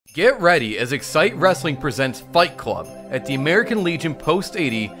Get ready as Xcite Wrestling presents Fight Club at the American Legion Post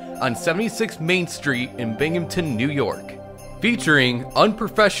 80 on 76 Main Street in Binghamton, New York. Featuring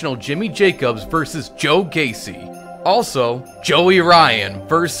unprofessional Jimmy Jacobs versus Joe Gacy. Also, Joey Ryan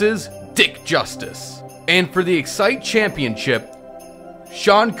versus Dick Justice. And for the Xcite Championship,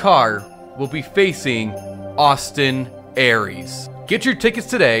 Sean Carr will be facing Austin Aries. Get your tickets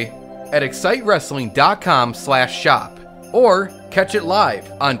today at excitewrestling.com/shop or catch it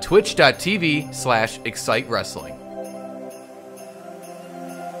live on twitch.tv/Xcite Wrestling.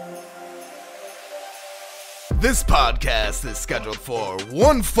 This podcast is scheduled for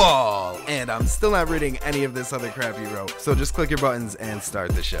one fall, and I'm still not reading any of this other crap you wrote, so just click your buttons and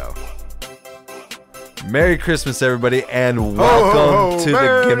start the show. Merry Christmas, everybody, and welcome to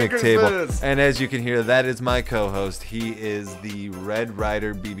the Gimmick Table. And as you can hear, that is my co-host. He is the Red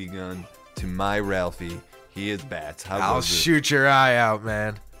Ryder BB gun to my Ralphie. He is Bats. I'll shoot your eye out,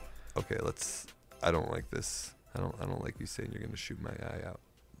 man. Okay, I don't like this. I don't like you saying you're gonna shoot my eye out.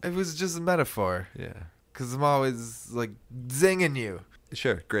 It was just a metaphor. Yeah. Because I'm always, like, zinging you.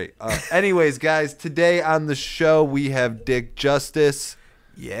 Sure, great. Anyways, guys, today on the show, we have Dick Justice.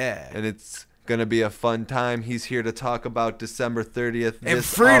 Yeah. And it's going to be a fun time. He's here to talk about December 30th. And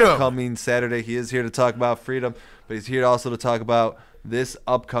this freedom. upcoming Saturday. He is here to talk about freedom, but he's here also to talk about this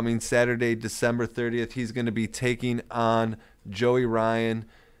upcoming Saturday, December 30th. He's going to be taking on Joey Ryan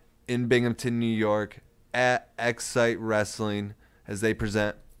in Binghamton, New York at Xcite Wrestling as they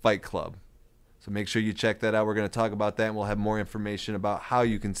present Fight Club. So make sure you check that out. We're going to talk about that, and we'll have more information about how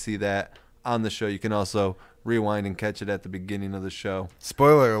you can see that on the show. You can also rewind and catch it at the beginning of the show.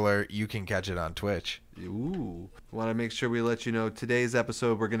 Spoiler alert, you can catch it on Twitch. Ooh. I want to make sure we let you know today's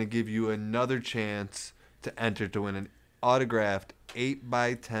episode, we're going to give you another chance to enter to win an autographed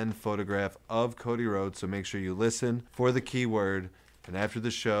 8x10 photograph of Cody Rhodes. So make sure you listen for the keyword. And after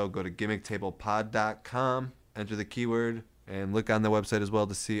the show, go to gimmicktablepod.com, enter the keyword, and look on the website as well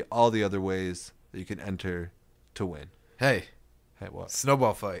to see all the other ways that you can enter to win. Hey, what?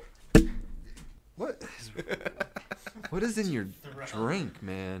 Snowball fight. What is in your drink,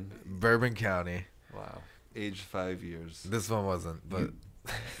 man? Bourbon County. Wow. Aged 5 years. This one wasn't, but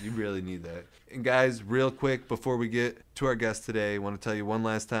you really need that. And guys, real quick, before we get to our guest today, I want to tell you one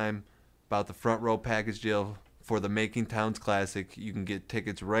last time about the front row package deal for the Making Towns Classic. You can get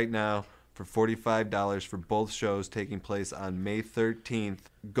tickets right now for $45 for both shows taking place on May 13th.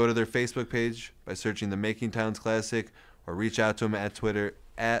 Go to their Facebook page by searching the Making Towns Classic or reach out to them at Twitter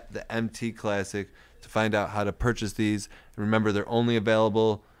at the MT Classic to find out how to purchase these. And remember, they're only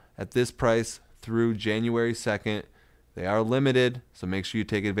available at this price through January 2nd. They are limited, so make sure you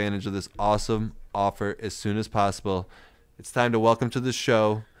take advantage of this awesome offer as soon as possible. It's time to welcome to the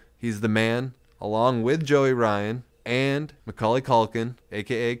show. He's the man, along with Joey Ryan and Macaulay Culkin,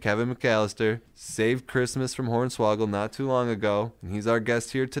 a.k.a. Kevin McAllister, saved Christmas from Hornswoggle not too long ago, and he's our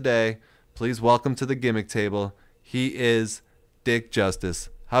guest here today. Please welcome to the Gimmick Table. He is Dick Justice.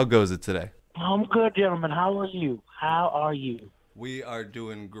 How goes it today? I'm good, gentlemen. How are you? How are you? We are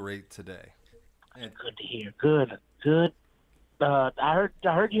doing great today. And good to hear. Good. I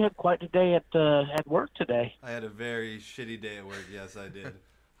heard you had quite a day at work today. I had a very shitty day at work. Yes, I did.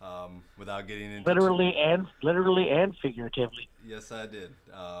 Without getting into literally and figuratively. Yes, I did.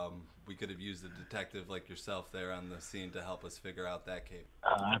 We could have used a detective like yourself there on the scene to help us figure out that case.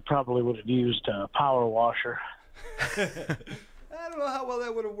 I probably would have used a power washer. I don't know how well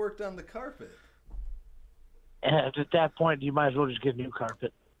that would have worked on the carpet. And at that point, you might as well just get a new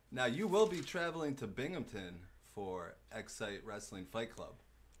carpet. Now, you will be traveling to Binghamton for Xcite Wrestling Fight Club.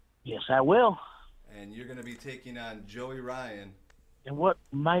 Yes, I will. And you're going to be taking on Joey Ryan. And what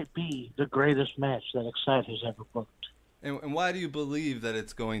might be the greatest match that Xcite has ever booked. And why do you believe that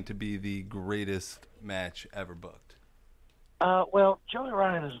it's going to be the greatest match ever booked? Well, Joey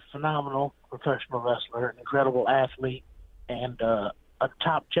Ryan is a phenomenal professional wrestler, an incredible athlete, and a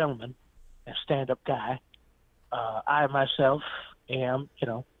top gentleman, a stand-up guy. I myself am,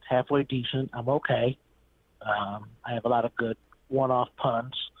 halfway decent. I'm okay. I have a lot of good one-off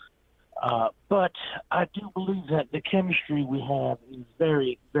puns. But I do believe that the chemistry we have is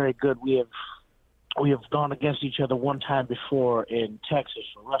very, very good. We have gone against each other one time before in Texas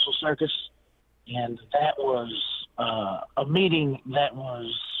for Wrestle Circus, and that was a meeting that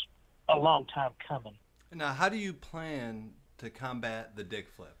was a long time coming. Now, how do you plan to combat the dick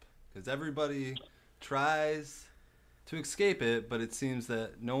flip? Because everybody tries to escape it, but it seems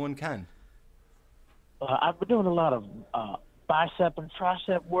that no one can. I've been doing a lot of bicep and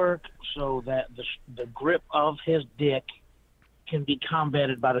tricep work so that the grip of his dick can be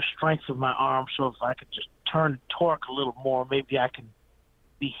combated by the strength of my arm. So if I could just turn the torque a little more, maybe I can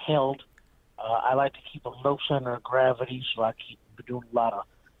be held. I like to keep a low center of gravity, so I keep doing a lot of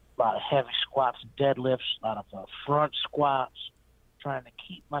heavy squats and deadlifts, a lot of front squats, trying to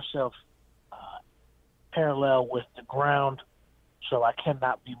keep myself parallel with the ground so I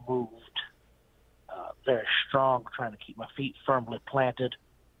cannot be moved. Very strong, trying to keep my feet firmly planted.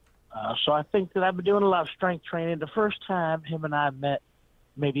 So I think that I've been doing a lot of strength training. The first time him and I met,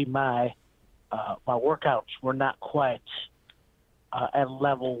 maybe my workouts were not quite at a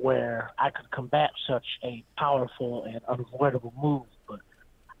level where I could combat such a powerful and unavoidable move. But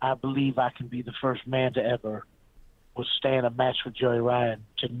I believe I can be the first man to ever withstand a match with Joey Ryan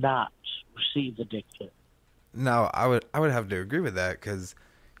to not receive the dick kick. No, I would have to agree with that, because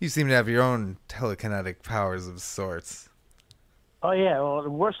you seem to have your own telekinetic powers of sorts. Oh, yeah. Well, the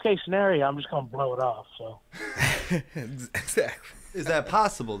worst case scenario, I'm just going to blow it off. So. Exactly. Is that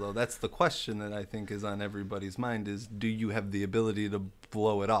possible, though? That's the question that I think is on everybody's mind, is do you have the ability to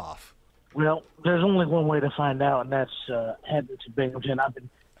blow it off? Well, there's only one way to find out, and that's heading to Binghamton. I've been,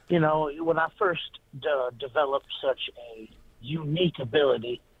 when I first developed such a unique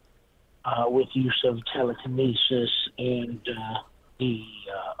ability with use of telekinesis and the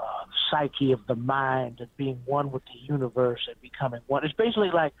psyche of the mind and being one with the universe and becoming one. It's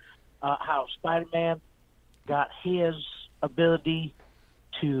basically like how Spider-Man got his ability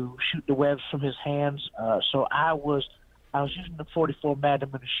to shoot the webs from his hands. So I was using the 44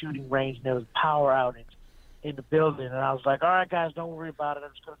 Magnum in the shooting range, and there was power outage in the building, and I was like, all right, guys, don't worry about it. I'm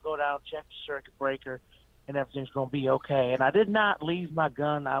just going to go down, check the circuit breaker, and everything's going to be okay. And I did not leave my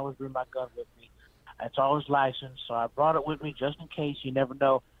gun. I always bring my gun with me. It's always licensed, so I brought it with me just in case. You never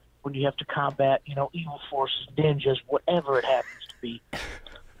know when you have to combat, evil forces, ninjas, whatever it happens to be.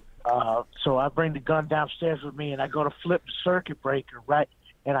 So I bring the gun downstairs with me, and I go to flip the circuit breaker, right?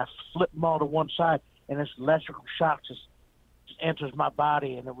 And I flip them all to one side, and this electrical shock just enters my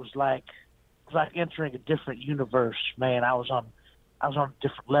body, and it was like entering a different universe, man. I was on a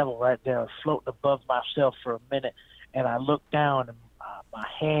different level right there. I was floating above myself for a minute, and I looked down, and my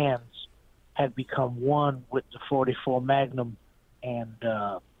hands had become one with the 44 Magnum, and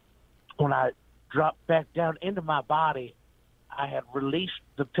when I dropped back down into my body, I had released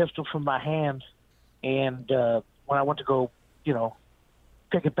the pistol from my hand, and when I went to go,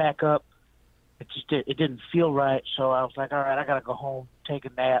 pick it back up, it didn't feel right. So I was like, all right, I gotta go home, take a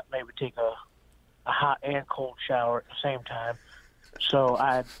nap, maybe take a hot and cold shower at the same time. So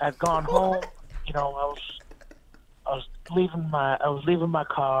I'd gone home. I was leaving my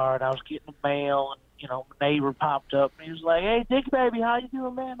car, and I was getting the mail, and my neighbor popped up, and he was like, "Hey, Dick baby, how you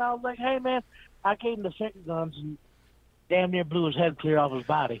doing, man?" I was like, "Hey, man," I gave him the finger guns and damn near blew his head clear off his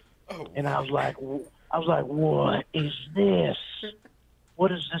body. Oh. And I was like, what is this?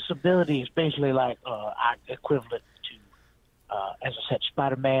 What is this ability? It's basically like equivalent to, as I said,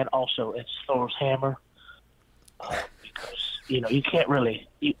 Spider-Man. Also, it's Thor's hammer, because you can't really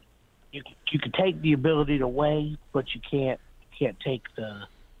you can take the ability to weigh, but you can't take the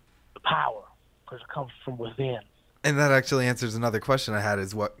power, because it comes from within. And that actually answers another question I had,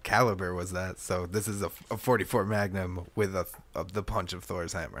 is what caliber was that? So this is a 44 Magnum with the punch of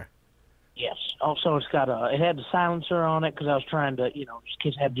Thor's hammer. Yes. Also, it had the silencer on it, because I was trying to, just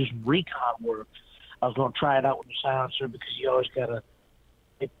in case I had to do some recon work. I was going to try it out with the silencer, because you always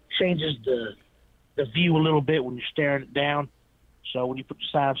it changes the view a little bit when you're staring it down. So when you put the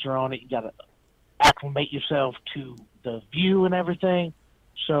silencer on it, you got to acclimate yourself to the view and everything.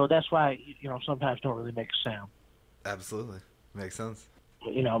 So that's why, sometimes don't really make a sound. Absolutely. Makes sense.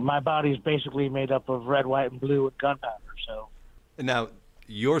 My body is basically made up of red, white, and blue and gunpowder. So now,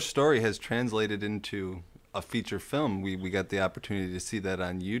 your story has translated into a feature film. We got the opportunity to see that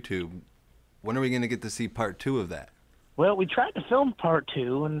on YouTube. When are we going to get to see part 2 of that? Well, we tried to film part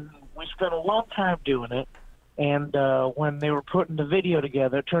 2, and we spent a long time doing it. And when they were putting the video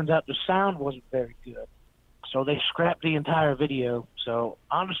together, it turns out the sound wasn't very good. So they scrapped the entire video. So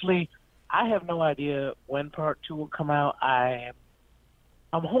honestly, I have no idea when part 2 will come out. I'm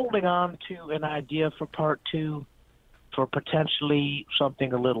holding on to an idea for part 2 for potentially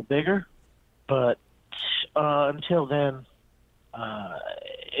something a little bigger. But until then,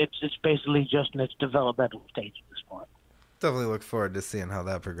 it's basically just in its developmental stage at this point. Definitely look forward to seeing how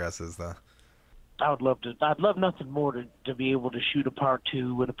that progresses, though. I'd love nothing more to be able to shoot a part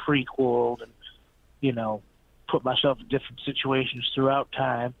 2 and a prequel, and put myself in different situations throughout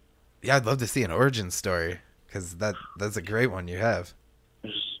time. Yeah, I'd love to see an origin story, because that's a great one you have.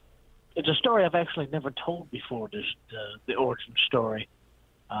 It's a story I've actually never told before. The origin story.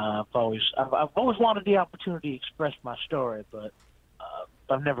 I've always wanted the opportunity to express my story, but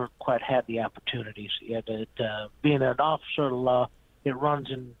I've never quite had the opportunity. So being an officer of the law, it runs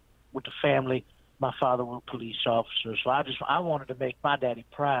in with the family. My father was a police officer, so I wanted to make my daddy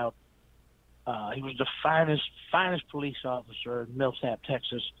proud. He was the finest police officer in Millsap,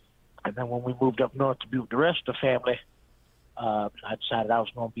 Texas. And then when we moved up north to be with the rest of the family, I decided I was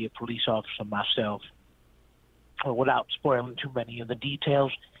going to be a police officer myself. Without spoiling too many of the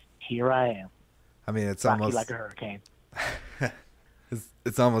details, here I am. I mean, it's Rocky almost like a hurricane.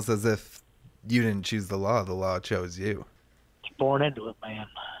 it's almost as if you didn't choose the law chose you. It's born into it, man.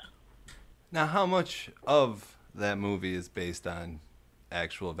 Now, how much of that movie is based on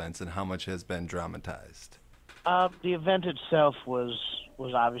actual events, and how much has been dramatized? The event itself was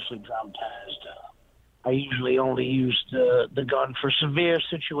obviously dramatized. I usually only use the gun for severe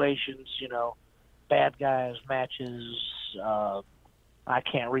situations, bad guys, matches. I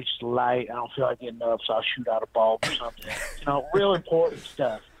can't reach the light. I don't feel like getting up, so I'll shoot out a bulb or something. Real important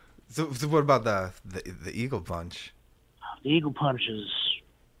stuff. So what about the Eagle Punch? The Eagle Punch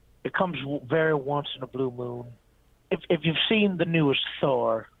it comes very once in a blue moon. If you've seen the newest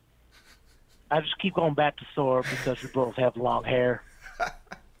Thor, I just keep going back to Thor because we both have long hair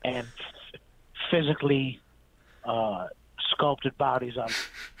and physically sculpted bodies on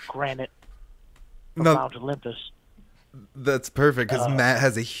granite from Mount Olympus. That's perfect because Matt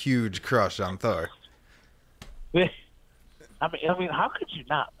has a huge crush on Thor. I mean, how could you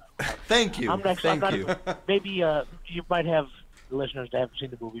not? Thank you. Thank you. Maybe you might have listeners that haven't seen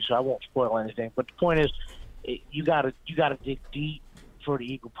the movie, so I won't spoil anything. But the point is, you gotta dig deep for the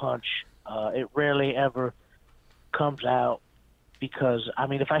Eagle Punch. It rarely ever comes out because,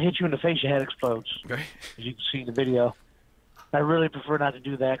 if I hit you in the face, your head explodes. Right. As you can see in the video. I really prefer not to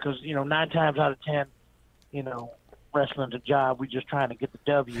do that because, 9 times out of 10, wrestling's a job. We're just trying to get the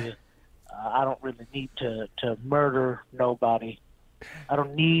W. I don't really need to murder nobody. I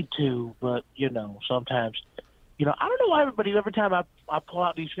don't need to, but, sometimes. I don't know why every time I pull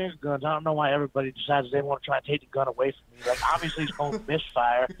out these finger guns, I don't know why everybody decides they want to try and take the gun away from me. Like, obviously it's going to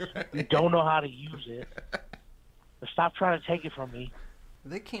misfire. You don't know how to use it. But stop trying to take it from me.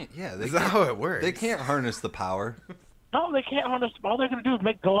 They can't, Is that how it works? They can't harness the power. No, they can't harness. All they're going to do is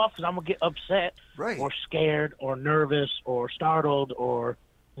make go off because I'm going to get upset or scared or nervous or startled or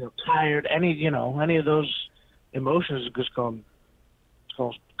tired. Any of those emotions are just going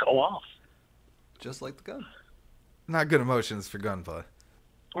to go off. Just like the gun. Not good emotions for gunplay.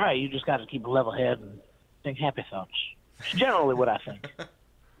 Right, you just got to keep a level head and think happy thoughts. It's generally what I think.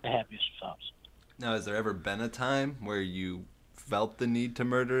 The happiest thoughts. Now, has there ever been a time where you felt the need to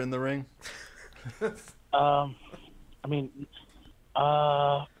murder in the ring? Ben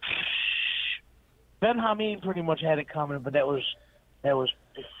Hameen pretty much had it coming, but that was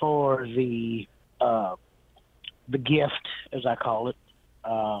before the gift, as I call it.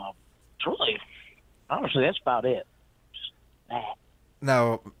 Really, honestly, that's about it. Just that.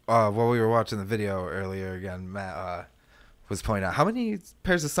 Now, while we were watching the video earlier, again, Matt was pointing out, how many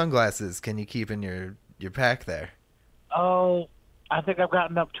pairs of sunglasses can you keep in your pack there? Oh, I think I've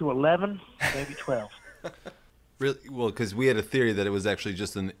gotten up to 11, maybe 12. Really? Well, because we had a theory that it was actually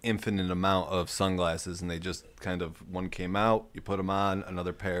just an infinite amount of sunglasses, and they just kind of, one came out, you put them on,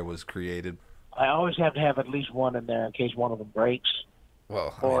 another pair was created. I always have to have at least one in there in case one of them breaks.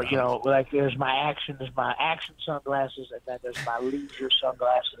 Well, like there's my action sunglasses, and then there's my leisure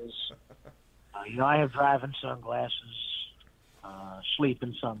sunglasses. I have driving sunglasses,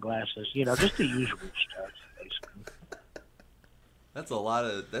 sleeping sunglasses. Just the usual stuff, basically.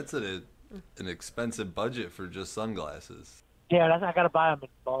 That's an expensive budget for just sunglasses. Yeah, I got to buy them in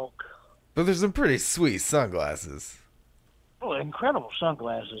bulk. But there's some pretty sweet sunglasses. Oh, incredible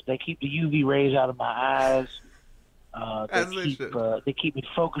sunglasses. They keep the UV rays out of my eyes. They keep me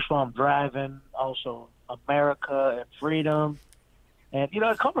focused while I'm driving. Also, America and freedom. And,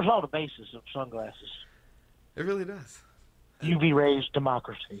 it covers all the bases of sunglasses. It really does. UV rays,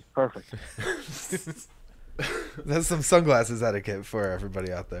 democracy. Perfect. That's some sunglasses etiquette for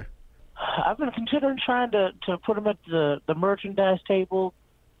everybody out there. I've been considering trying to put them at the merchandise table,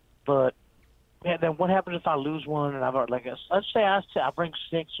 but then what happens if I lose one? And let's say I bring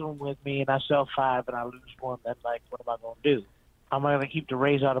 6 of them with me and I sell 5 and I lose one. Then what am I going to do? How am I going to keep the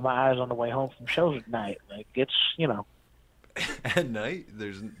rays out of my eyes on the way home from shows at night? It's At night,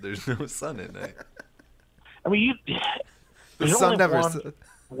 there's no sun at night. I mean, there's sun only never one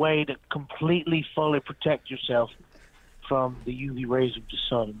way to completely, fully protect yourself from the UV rays of the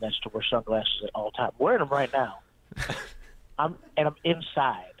sun, and that's to wear sunglasses at all times. I'm wearing them right now. I'm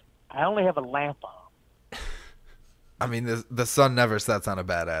inside. I only have a lamp on. I mean, the sun never sets on a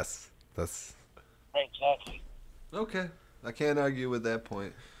badass. That's exactly. Okay, I can't argue with that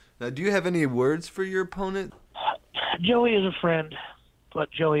point. Now, do you have any words for your opponent? Joey is a friend,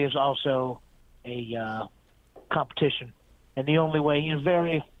 but Joey is also a competition. And the only way, he's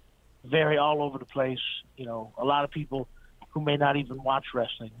very, very all over the place. You know, a lot of people who may not even watch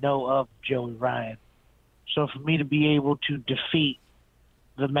wrestling know of Joey Ryan. So for me to be able to defeat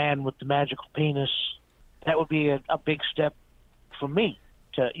the man with the magical penis, that would be a big step for me.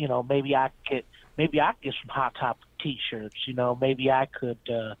 To, you know, maybe I could get some Hot Top T-shirts. You know, maybe I could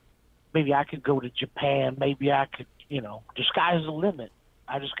go to Japan. Maybe I could, you know, the sky's the limit.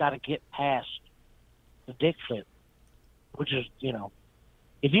 I just got to get past the dick flip, which is, you know,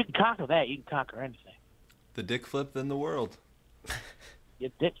 if you can conquer that, you can conquer anything. The dick flip in the world. Yeah,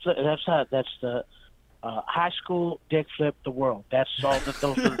 dick flip. That's the high school dick flip. The world. That's all.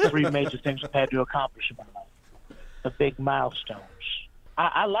 Those are the three major things I've had to accomplish in my life. The big milestones.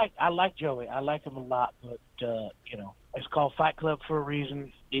 I like Joey. I like him a lot, but you know, it's called Fight Club for a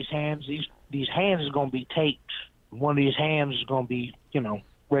reason. These hands is going to be taped. One of these hands is going to be, you know,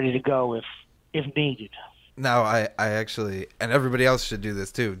 ready to go if needed. Now, I actually, and everybody else should do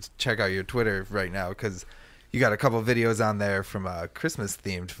this too. Check out your Twitter right now, because you got a couple videos on there from a Christmas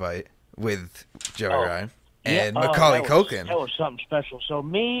themed fight with Joey Ryan and Macaulay Culkin. That was something special. So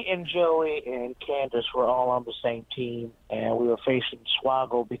me and Joey and Candace were all on the same team, and we were facing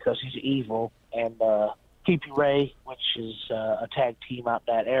Swoggle because he's evil, and Keepy Ray, which is a tag team out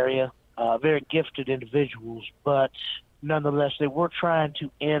that area. Very gifted individuals, but nonetheless, they were trying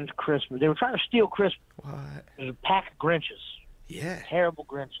to end Christmas. They were trying to steal Christmas. What? There's a pack of Grinches. Yeah. Terrible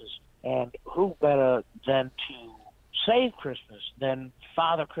Grinches. And who better than to save Christmas than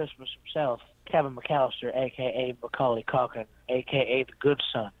Father Christmas himself, Kevin McAllister, a.k.a. Macaulay Culkin, a.k.a. the good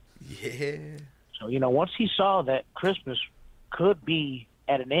son. Yeah. So, you know, once he saw that Christmas could be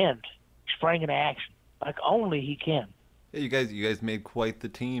at an end, he sprang into action like only he can. Yeah, you guys made quite the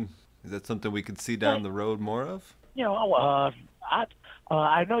team. Is that something we could see down the road more of? You know,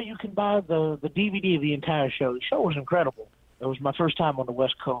 I know you can buy the DVD of the entire show. The show was incredible. It was my first time on the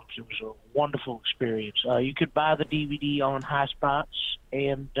West Coast. It was a wonderful experience. You could buy the DVD on High Spots,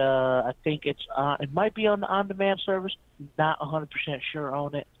 and I think it might be on the on-demand service. Not 100% sure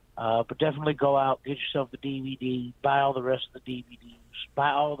on it, but definitely go out, get yourself the DVD, buy all the rest of the DVDs,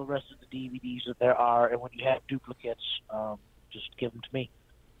 buy all the rest of the DVDs that there are, and when you have duplicates, just give them to me.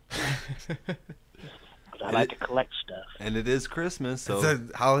 I like to collect stuff. And it is Christmas, so...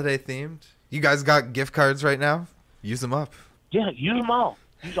 It's a holiday themed. You guys got gift cards right now? Use them up. Yeah, use them all.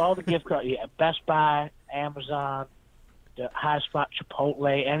 Use all the gift cards. Yeah, Best Buy, Amazon, the High Spot,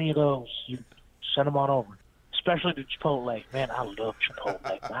 Chipotle, any of those. You send them on over. Especially the Chipotle. Man, I love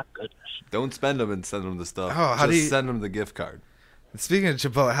Chipotle. My goodness. Don't spend them and send them the stuff. Oh, how Just do you... send them the gift card. Speaking of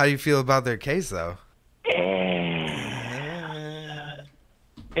Chipotle, how do you feel about their queso?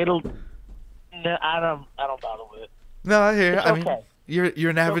 No, I don't bother with it. No, I hear. It's I mean, okay.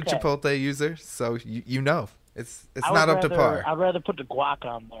 you're an avid okay. Chipotle user, so you know it's not up to par. I'd rather put the guac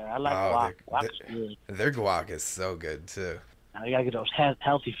on there. I like guac. Guac is good. Their guac is so good too. Now you gotta get those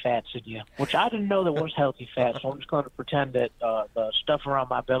healthy fats in you, which I didn't know there was healthy fats. So I'm just going to pretend that the stuff around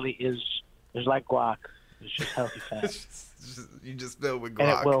my belly is like guac. It's just healthy fats. You just fill with And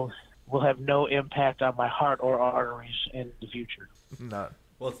guac. it will have no impact on my heart or arteries in the future. None.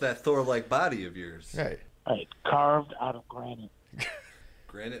 Well, it's that Thor-like body of yours. Right. Like carved out of granite.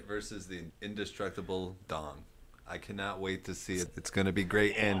 Granite versus the indestructible dong. I cannot wait to see it. It's going to be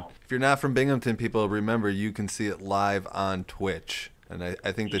great. And if you're not from Binghamton, people, remember you can see it live on Twitch. And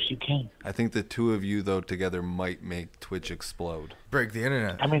I think that Yes, you can. I think the two of you though together might make Twitch explode. Break the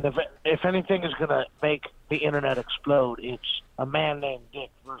internet. I mean, if anything is gonna make the internet explode, it's a man named Dick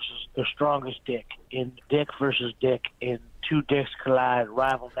versus the strongest Dick in Dick versus Dick in Two Dicks Collide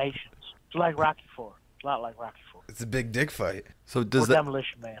Rival Nations. It's like Rocky IV. It's a lot like Rocky IV. It's a big dick fight. So Or does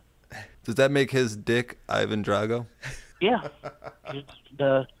Demolition Man. that make his dick Ivan Drago? Yeah, it's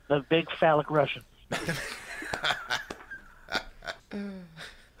the big phallic Russian.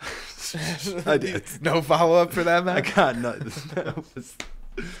 I did. No follow up for that, man. I got nothing.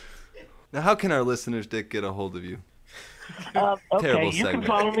 Now, how can our listeners, Dick, get a hold of you? Okay, Terrible you segment. can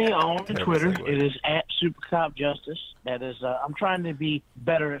follow me on Terrible Twitter. segue. It is at SuperCopJustice. That is, I'm trying to be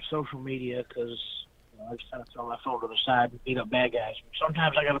better at social media because I just kind of throw my phone to the side and beat up bad guys.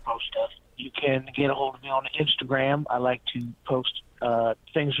 Sometimes I got to post stuff. You can get a hold of me on Instagram. I like to post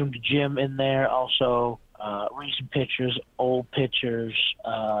things from the gym in there. Also, recent pictures, old pictures.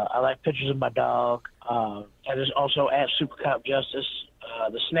 I like pictures of my dog. That is also at SuperCopJustice.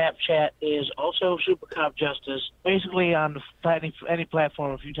 The Snapchat is also SuperCopJustice. Basically, on any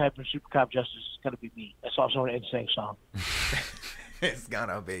platform, if you type in SuperCopJustice, it's going to be me. That's also an NSYNC song. It's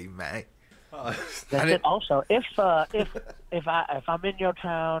gonna be, man. That's it. Also, if I'm in your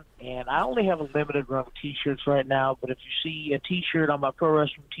town and I only have a limited run of T-shirts right now, but if you see a T-shirt on my Pro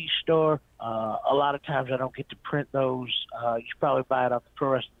Wrestling Tee store, a lot of times I don't get to print those. You should probably buy it on the Pro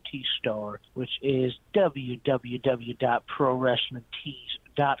Wrestling Tee store, which is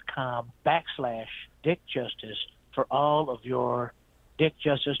www.prowrestlingtees.com/Dick Justice for all of your Dick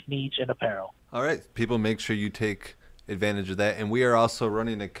Justice needs and apparel. All right, people, make sure you take advantage of that. And we are also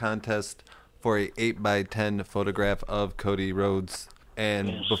running a contest for a 8x10 photograph of Cody Rhodes.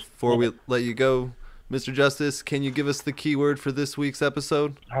 And before we let you go, Mr. Justice, can you give us the keyword for this week's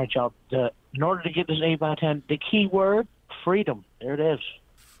episode? All right, y'all. In order to get this 8x10, the keyword, freedom. There it is.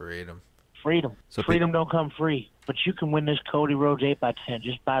 Freedom. So freedom don't come free, but you can win this Cody Rhodes 8x10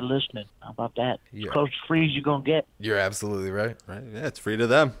 just by listening. How about that? Yeah. As close to free as you're going to get. You're absolutely right. Right, yeah, it's free to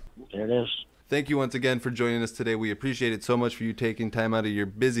them. There it is. Thank you once again for joining us today. We appreciate it so much for you taking time out of your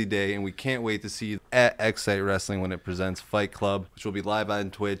busy day, and we can't wait to see you at Xcite Wrestling when it presents Fight Club, which will be live on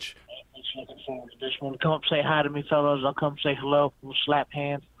Twitch. Just looking forward to this one. Come up, say hi to me, fellas. I'll come say hello. We'll slap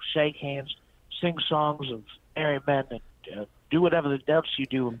hands, shake hands, sing songs of merry men, and do whatever else you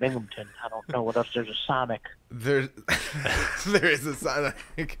do in Binghamton. I don't know what else. There's a Sonic. There is a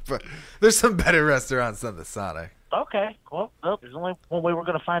Sonic, but there's some better restaurants than the Sonic. Okay, well, there's only one way we're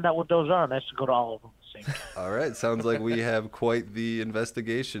going to find out what those are, and that's to go to all of them at the same time. All right, sounds like we have quite the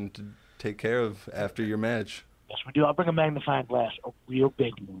investigation to take care of after your match. Yes, we do. I'll bring a magnifying glass, a real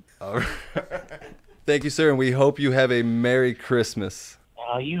big one. All right. Thank you, sir, and we hope you have a Merry Christmas.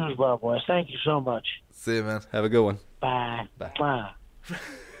 You as well, boys. Thank you so much. See you, man. Have a good one. Bye. Bye. Bye.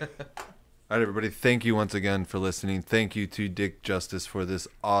 All right, everybody, thank you once again for listening. Thank you to Dick Justice for this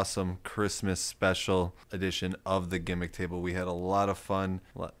awesome Christmas special edition of the Gimmick Table. We had a lot of fun.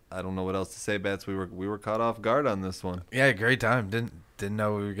 I don't know what else to say, Bats. We were caught off guard on this one. Yeah, great time. Didn't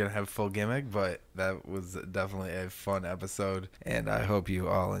know we were gonna have full gimmick, but that was definitely a fun episode, and I hope you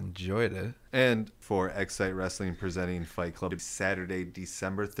all enjoyed it. And for Xcite Wrestling presenting Fight Club, Saturday,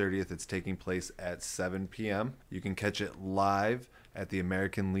 December 30th, it's taking place at 7 p.m. You can catch it live at the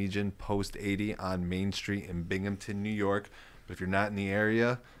American Legion Post 80 on Main Street in Binghamton, New York. But if you're not in the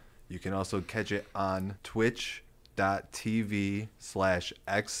area, you can also catch it on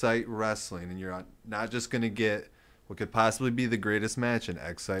twitch.tv/Xcite Wrestling. And you're not just going to get what could possibly be the greatest match in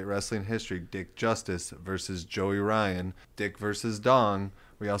Xcite Wrestling history, Dick Justice versus Joey Ryan, Dick versus Dong.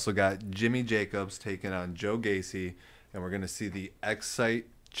 We also got Jimmy Jacobs taking on Joe Gacy, and we're going to see the Xcite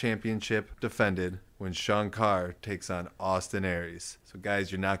Championship defended when Sean Carr takes on Austin Aries. So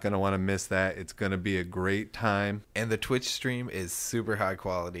guys, you're not going to want to miss that. It's going to be a great time. And the Twitch stream is super high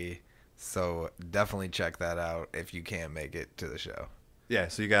quality, so definitely check that out if you can't make it to the show. Yeah,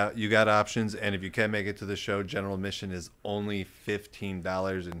 so you got options, and if you can make it to the show, general admission is only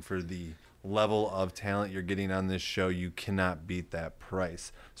 $15, and for the level of talent you're getting on this show, you cannot beat that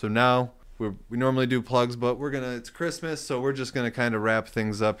price. So now we normally do plugs, but it's Christmas, so we're just gonna kind of wrap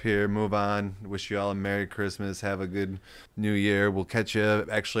things up here, move on. Wish you all a Merry Christmas, have a good New Year. We'll catch you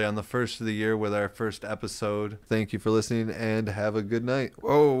actually on the first of the year with our first episode. Thank you for listening, and have a good night.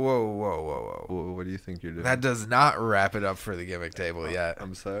 Whoa. What do you think you're doing? That does not wrap it up for the Gimmick Table yet.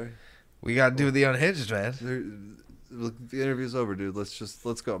 I'm sorry. We gotta do the Unhinged, man. The interview's over, dude.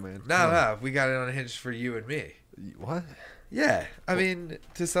 Let's go, man. No, we got it Unhinged for you and me. What? Yeah, I mean,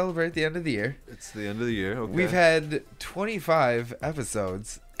 to celebrate the end of the year. It's the end of the year, okay. We've had 25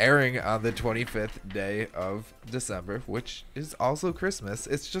 episodes airing on the 25th day of December, which is also Christmas.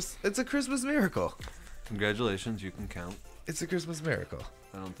 It's a Christmas miracle. Congratulations, you can count. It's a Christmas miracle.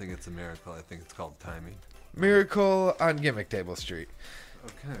 I don't think it's a miracle. I think it's called timing. Miracle on Gimmick Table Street.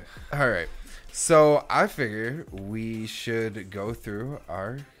 Okay. All right. So I figure we should go through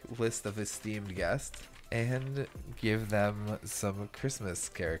our list of esteemed guests and give them some Christmas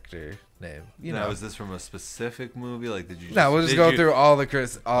character name. Now, is this from a specific movie? Like, did you? No, we'll just go through all the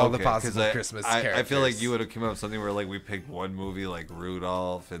possible I, Christmas I characters. feel like you would have come up with something where like we picked one movie like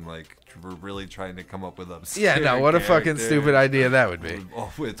Rudolph, and like we're really trying to come up with obscure. Yeah, no, what a fucking stupid idea that would be.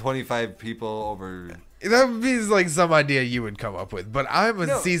 With 25 people over. That would be like some idea you would come up with, but I'm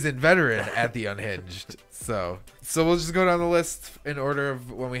a seasoned veteran at the Unhinged, so we'll just go down the list in order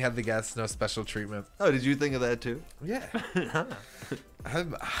of when we have the guests. No special treatment. Oh, did you think of that too? Yeah,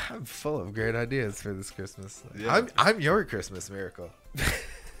 I'm full of great ideas for this Christmas. Yeah. I'm your Christmas miracle.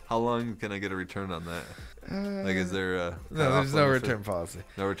 How long can I get a return on that? Like, is there a no? There's no return policy.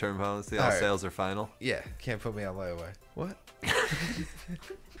 No return policy. All All right. sales are final. Yeah, can't put me on layaway. What?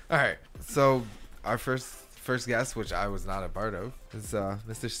 All right, so our first guest, which I was not a part of, is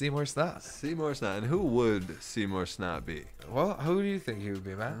Mr. Seymour Snot. Seymour Snot. And who would Seymour Snot be? Well, who do you think he would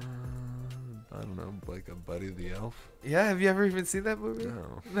be, Matt? I don't know, like a Buddy the Elf. Yeah, have you ever even seen that movie?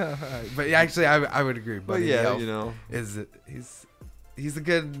 No. No, alright. But actually, I would agree. Buddy the But yeah, Elf you know, he's a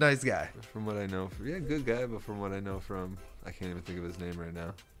good, nice guy. from what I know, good guy. But from what I know from, I can't even think of his name right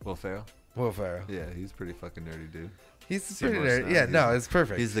now. Will Ferrell. Will Ferrell. Yeah, he's pretty fucking nerdy, dude. He's Pretty pretty much nerdy. Yeah, not. no, it's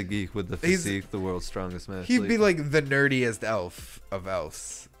perfect. He's the geek with the He's- physique, the world's strongest man. He'd be like the nerdiest elf of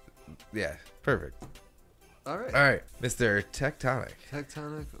elves. Yeah, perfect. all right. All right, Mr. Tectonic.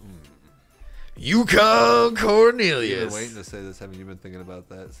 Tectonic. Yukon You've Cornelius. been waiting to say this. Haven't you been thinking about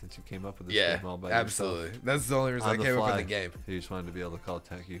that since you came up with this Yeah, game all by absolutely. yourself? That's the only reason I On the came up fly. with the game. You just wanted to be able to call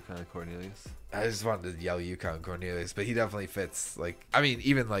Tech Yukon Cornelius. I just wanted to yell Yukon Cornelius, but he definitely fits. Like, I mean,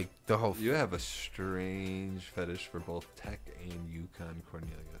 even like the whole. You have a strange fetish for both Tech and Yukon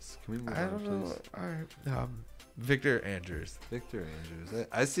Cornelius. Can we move I on, don't know. please? All right, Victor Andrews. Victor Andrews.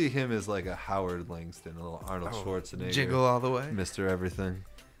 I see him as like a Howard Langston, a little Arnold Schwarzenegger, Jingle all the way. Mr. Everything.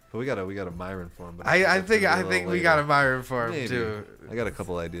 But we got a Myron for him. But I that's gonna think be a I little think we later. got a Myron for him Maybe. too. I got a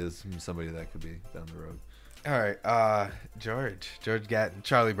couple ideas from somebody that could be down the road. All right, George Gatton,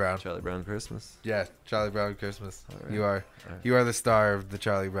 Charlie Brown. Charlie Brown Christmas. Yeah, Charlie Brown Christmas. All right. You are All right. you are the star of the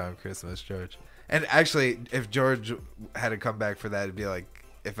Charlie Brown Christmas, George. And actually, if George had to come back for that, it'd be like,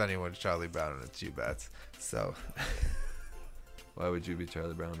 if anyone's Charlie Brown, it's you, Bats. So Why would you be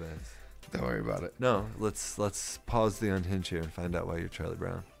Charlie Brown, Vance? don't worry about it. No, let's pause the unhinge here and find out why you're Charlie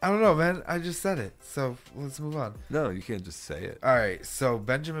Brown. I don't know, man. I just said it, so let's move on. No, you can't just say it. All right, so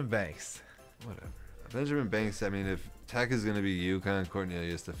Benjamin Banks. Whatever. Benjamin Banks, I mean, if Tech is going to be Yukon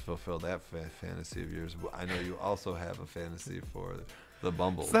Cornelius to fulfill that fantasy of yours, well, I know you also have a fantasy for the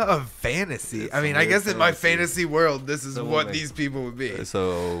Bumble. It's not a fantasy. It's I a mean, I weird guess in my fantasy. fantasy world, this is So we'll what make- these people would be.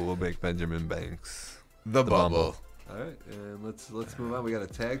 So we'll make Benjamin Banks The Bumble. All right, and let's move on. We got a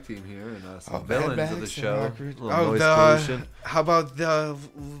tag team here and some Oh, Mad villains Max of the and show. Rockridge. A little Oh, noise pollution. how about the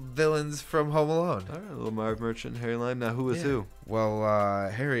villains from Home Alone? All right, a little Marv Merchant, Harry Line. Now, who is Yeah. who? Well,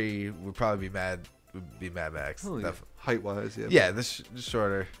 Harry would probably be Mad Max. Oh, yeah. Def- Height-wise, yeah. Yeah, the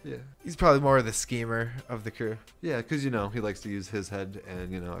shorter. Yeah. He's probably more the schemer of the crew. Yeah, because, you know, he likes to use his head,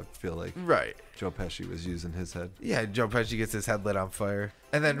 and, you know, I feel like Right. Joe Pesci was using his head. Yeah, Joe Pesci gets his head lit on fire,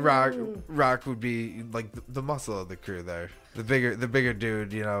 and then Rock would be like the muscle of the crew there, the bigger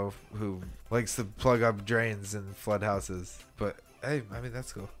dude, you know, who likes to plug up drains and flood houses. But hey, I mean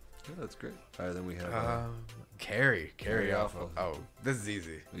that's cool. Yeah, that's great. All right, then we have Carrie Carrie off. Awful. Oh, this is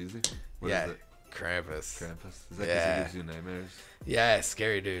easy. easy. What yeah, is it? Krampus. Krampus. Is that because Yeah. he gives you nightmares? Yeah,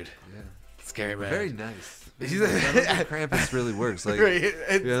 scary dude. Yeah. Scary man. Very nice. He's I don't think Krampus really works. Like, Right,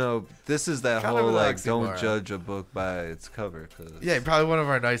 you know, this is that kind of whole an like oxymoron. don't judge a book by its cover. Cause, Yeah, probably one of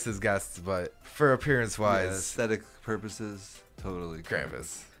our nicest guests, but for appearance yeah, wise, aesthetic purposes, totally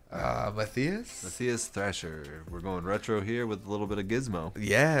Krampus. Matthias? Matthias Thrasher. We're going retro here with a little bit of Gizmo.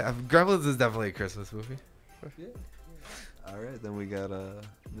 Yeah, Gremlins is definitely a Christmas movie. Yeah. All right, then we got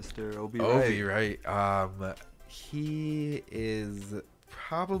Mr. Obi Obi, Wright. right? He is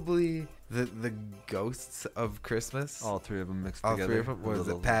probably the ghosts of Christmas. All three of them mixed All together. three of them. A What is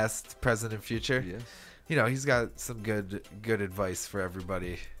little- it? Past, present, and future. Yes. You know, he's got some good advice for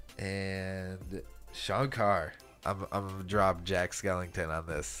everybody. And Sean Carr. I'm gonna drop Jack Skellington on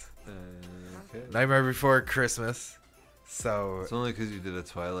this. Okay. Nightmare Before Christmas. So It's only because you did a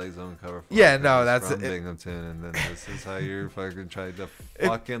Twilight Zone cover. For Yeah, us, no, it's that's from it. Binghamton, and then this is how you're fucking trying to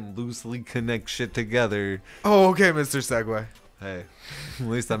fucking loosely connect shit together. oh, okay, Mr. Segway. Hey, at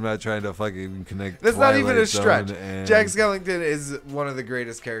least I'm not trying to fucking connect. That's not even a Twilight stretch. Zone and, Jack Skellington is one of the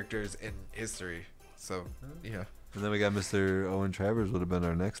greatest characters in history. So yeah. And then we got Mr. Owen Travers would have been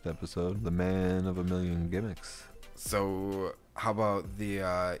our next episode, the man of a million gimmicks. So how about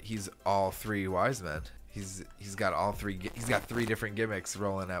the he's all three wise men. He's got all three. He's got three different gimmicks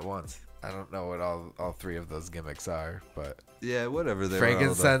rolling at once. I don't know what all three of those gimmicks are, but Yeah, whatever. They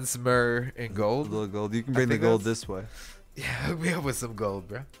frankincense, myrrh, and A gold. little gold. You can bring the think gold that's- this way. Yeah, hook me up with some gold,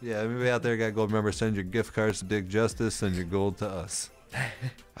 bro. Yeah, everybody out there got gold. Remember, send your gift cards to Dick Justice. Send your gold to us.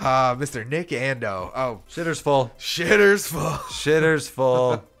 Mr. Nick Ando. Oh, Shitter's full. shitter's full. Shitter's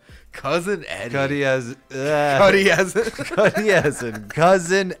full. Cousin Eddie. Cuddy has. Cuddy has it. Cuddy has a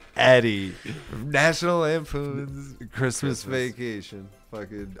cousin Eddie. National Lampoon's Christmas Vacation.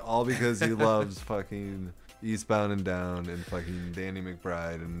 Fucking all because he loves fucking Eastbound and Down and fucking Danny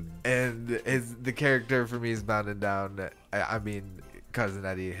McBride and and the character from Eastbound and Down. I mean, Cousin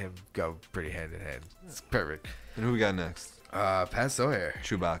Eddie and him go pretty hand in hand. It's perfect. who we got next? Pat Sawyer.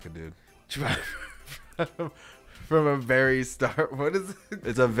 Chewbacca, dude. From a very star. What is it?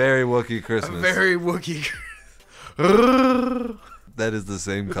 It's a very Wookiee Christmas. A very Wookiee. That is the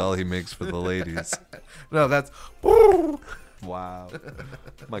same call he makes for the ladies. No, that's. Wow.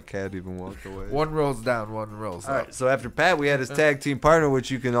 My cat even walked away. One rolls down, one rolls All up. right, so after Pat, we had his tag team partner, which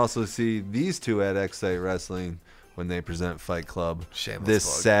you can also see these two at Xcite Wrestling when they present Fight Club Shameless this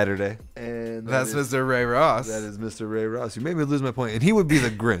plug. Saturday. And That's Mr. Ray Ross. That is Mr. Ray Ross. You made me lose my point. And he would be the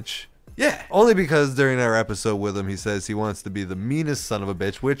Grinch. Yeah. Only because during our episode with him, he says he wants to be the meanest son of a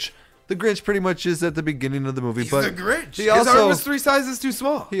bitch, which the Grinch pretty much is at the beginning of the movie. He's but the Grinch. He His also, arm was 3 sizes too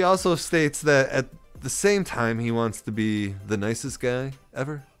small. He also states that at the same time, he wants to be the nicest guy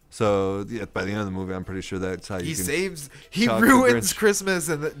ever. So yeah, by the end of the movie, I'm pretty sure that's how you can He talk to ruins Grinch. Christmas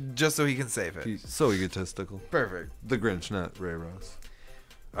just so he can save it. He's so egotistical. Perfect. The Grinch, not Ray Ross.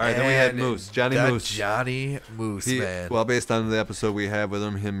 All right, then we had Moose, Johnny Moose. Johnny Moose, man. Well, based on the episode we had with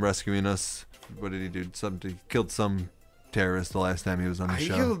him rescuing us. What did he do? He killed some terrorist the last time he was on the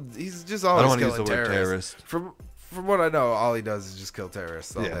show. He's just I always don't want to use killing the word terrorists. terrorist. From what I know, all he does is just kill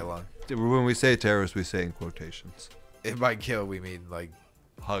terrorists all day long. When we say terrorist, we say in quotations. If by kill, we mean like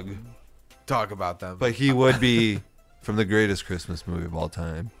Hug. talk about them. But he would be from the greatest Christmas movie of all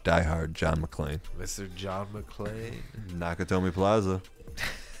time, Die Hard, John McClane. Mr. John McClane. Nakatomi Plaza.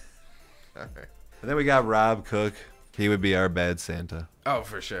 All right. And then we got Rob Cook. He would be our bad Santa. Oh,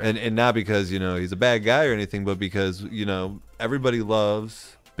 for sure. And not because, he's a bad guy or anything, but because, everybody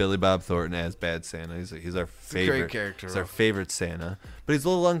loves Billy Bob Thornton as bad Santa. He's our favorite. Great character. He's our favorite Santa. But he's a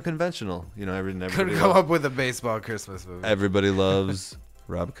little unconventional. Everybody Couldn't come up with a baseball Christmas movie. Everybody loves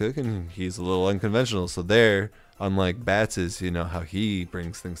Rob Cook, and he's a little unconventional. So there, unlike Bats is, how he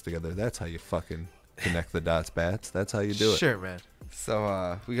brings things together. That's how you fucking connect the dots, Bats. That's how you do it. Sure, man.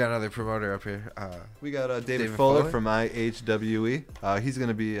 So we got another promoter up here. We got David Fuller from IHWE. He's going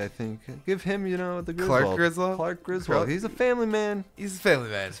to be, I think, give him, the Griswold. Clark Griswold. He's a family man. He's a family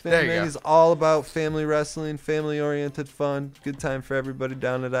man. There you go. He's all about family wrestling, family-oriented fun. Good time for everybody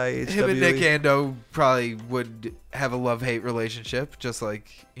down at IHWE. Him and Nick Ando probably would have a love-hate relationship, just like,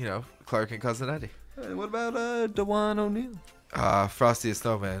 Clark and Cousin Eddie. Hey, what about Dewan O'Neill? Frosty the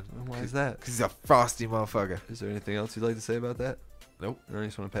Snowman. Why is that? Because he's a frosty motherfucker. Is there anything else you'd like to say about that? Nope. No, you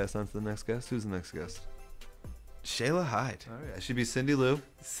just want to pass on to the next guest? Who's the next guest? Shayla Hyde. All right, it should be Cindy Lou.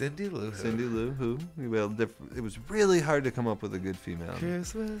 Cindy Lou. Cindy Lou, who? Well, it was really hard to come up with a good female.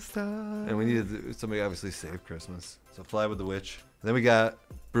 Christmas time. And we needed somebody obviously save Christmas. So Fly with the Witch. And then we got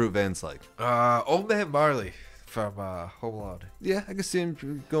Brute Van Slyke. Old Man Marley from Home Alone. Yeah, I can see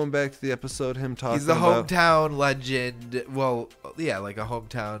him going back to the episode, him talking He's the about, hometown legend. Well, yeah, like a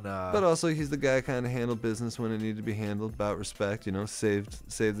hometown. but also he's the guy kind of handled business when it needed to be handled, about respect, saved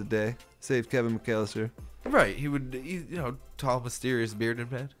the day. Saved Kevin McAllister. Right, he would, tall, mysterious,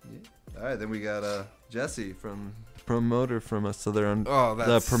 bearded man. Yeah. All right, then we got Jesse from promoter from Southern. Oh,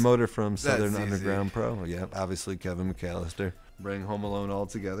 the promoter from Southern easy. Underground Pro. Yeah, obviously Kevin McAllister. Bring Home Alone all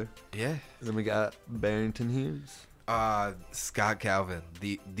together. Yeah. And then we got Barrington Hughes. Scott Calvin,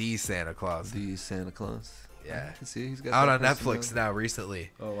 the Santa Claus. The Santa Claus. Yeah. See, he's got out on that Netflix now recently.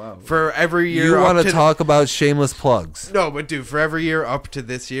 Oh wow. For every year. You want to talk about shameless plugs? No, but dude, for every year up to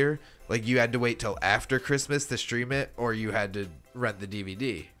this year, like you had to wait till after Christmas to stream it, or you had to rent the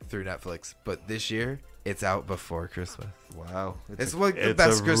DVD through Netflix. But this year, it's out before Christmas. Wow. It's like the it's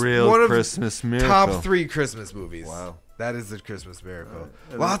best a Christmas. real One of Christmas miracle. top 3 Christmas movies. Wow. That is the Christmas miracle.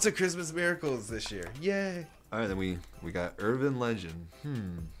 Right. Lots of Christmas miracles this year. Yay. All right, then we got Urban Legend.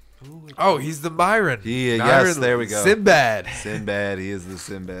 Oh, he's the Byron. Yes, there we go. Sinbad. Sinbad, he is the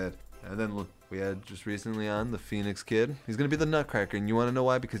Sinbad. And then we had just recently on the Phoenix Kid. He's going to be the Nutcracker, and you want to know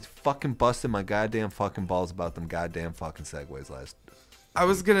why? Because he fucking busted my goddamn fucking balls about them goddamn fucking segues last. I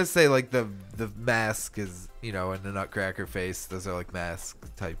was going to say, like, the mask is, and the Nutcracker face. Those are, like, mask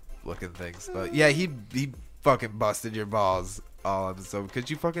type looking things. But, yeah, he fucking busted your balls all episode because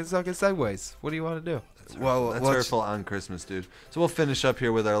you fucking suck at segues. What do you want to do? That's hurtful on Christmas, dude. So we'll finish up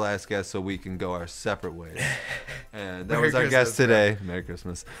here with our last guest so we can go our separate ways. And that was our guest today. Merry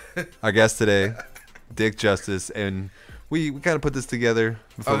Christmas. Our guest today, Dick Justice. And we kind of put this together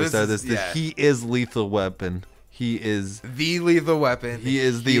before we started this. Yeah. He is Lethal Weapon. He is the Lethal Weapon. He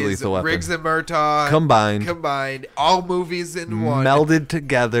is the Lethal Weapon. Riggs and Murtaugh combined, all movies in one, melded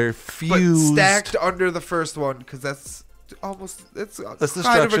together, fused, but stacked under the first one because that's the structure.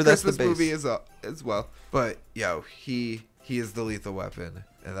 Kind of a that's Christmas the base. movie as well. But he is the Lethal Weapon,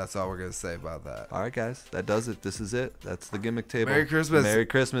 and that's all we're gonna say about that. All right, guys, that does it. This is it. That's the gimmick table. Merry Christmas. Merry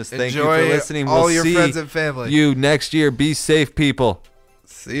Christmas. Thank Enjoy you for listening. All we'll your see friends and family. you next year. Be safe, people.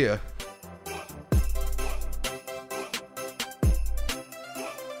 See ya.